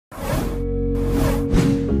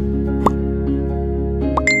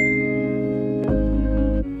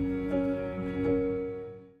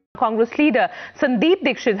Congress leader Sandeep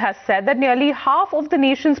Dikshit has said that nearly half of the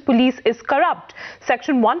nation's police is corrupt.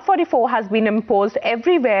 Section 144 has been imposed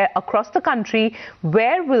everywhere across the country.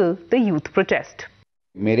 Where will the youth protest?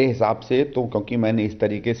 मेरे हिसाब से तो क्योंकि मैंने इस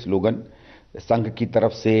तरीके slogan संघ की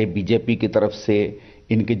तरफ से, बीजेपी की तरफ से,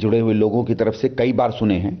 इनके जुड़े हुए लोगों की तरफ से कई बार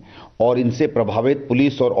सुने हैं और इनसे प्रभावित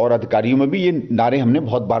पुलिस और अधिकारियों में भी ये नारे हमने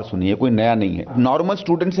बहुत बार सुने हैं, कोई नया नहीं है। नॉर्मल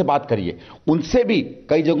स्टूडेंट से बात करिए, उनसे भी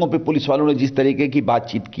कई जगहों पे पुलिस वालों ने जिस तरीके की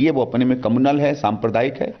बातचीत की है वो अपने में कम्युनल है,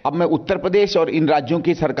 सांप्रदायिक है। अब मैं उत्तर प्रदेश और इन राज्यों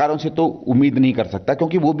की सरकारों से तो उम्मीद नहीं कर सकता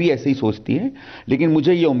क्योंकि वो भी ऐसे ही सोचती हैं, लेकिन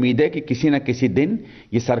मुझे ये उम्मीद है कि किसी न किसी दिन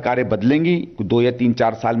ये सरकारें बदलेंगी। 2 या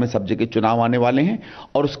 3-4 साल में सब जगह चुनाव आने वाले हैं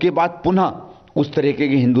और उसके बाद पुनः उस तरीके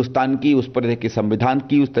की हिंदुस्तान की, उस तरह के संविधान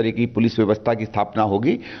की, उस तरह की पुलिस व्यवस्था की स्थापना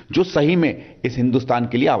होगी जो सही में इस हिंदुस्तान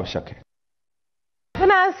के लिए आवश्यक है।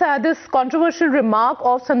 Even as this controversial remark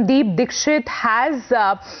of Sandeep Dikshit has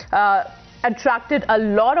attracted a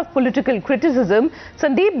lot of political criticism,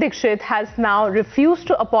 Sandeep Dikshit has now refused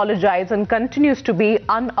to apologize and continues to be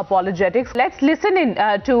unapologetic. Let's listen in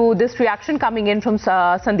to this reaction coming in from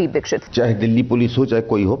Sandeep Dikshit. चाहे Delhi police हो चाहे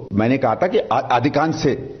कोई हो, मैंने कहा था कि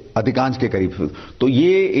अधिकांश के करीब, तो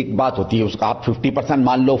ये एक बात होती है, उसका आप 50%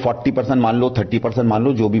 मान लो, 40% मान लो, 30% मान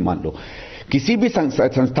लो, जो भी मान लो। किसी भी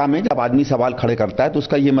संस्था में जब आदमी सवाल खड़े करता है तो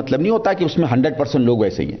उसका यह मतलब नहीं होता कि उसमें 100% लोग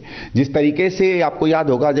वैसे ही हैं। जिस तरीके से आपको याद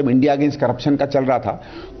होगा जब इंडिया अगेंस्ट करप्शन का चल रहा था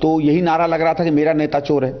तो यही नारा लग रहा था कि मेरा नेता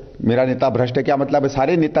चोर है, मेरा नेता भ्रष्ट है। क्या मतलब है?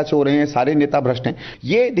 सारे नेता चोर हैं, सारे नेता भ्रष्ट हैं।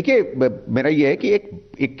 ये देखिए, मेरा ये है कि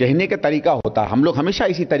एक कहने का तरीका होता है। हम लोग हमेशा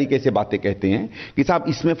इसी तरीके से बातें कहते हैं कि साहब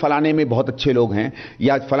इसमें फलाने में बहुत अच्छे लोग हैं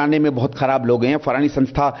या फलाने में बहुत खराब लोग हैं, फलानी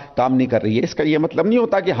संस्था काम नहीं कर रही है। इसका यह मतलब नहीं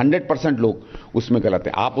होता कि 100% लोग उसमें गलत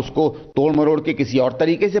है। आप उसको तोड़ मरोड़ के किसी और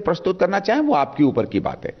तरीके से प्रस्तुत करना चाहें वो आपके ऊपर की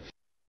बात है।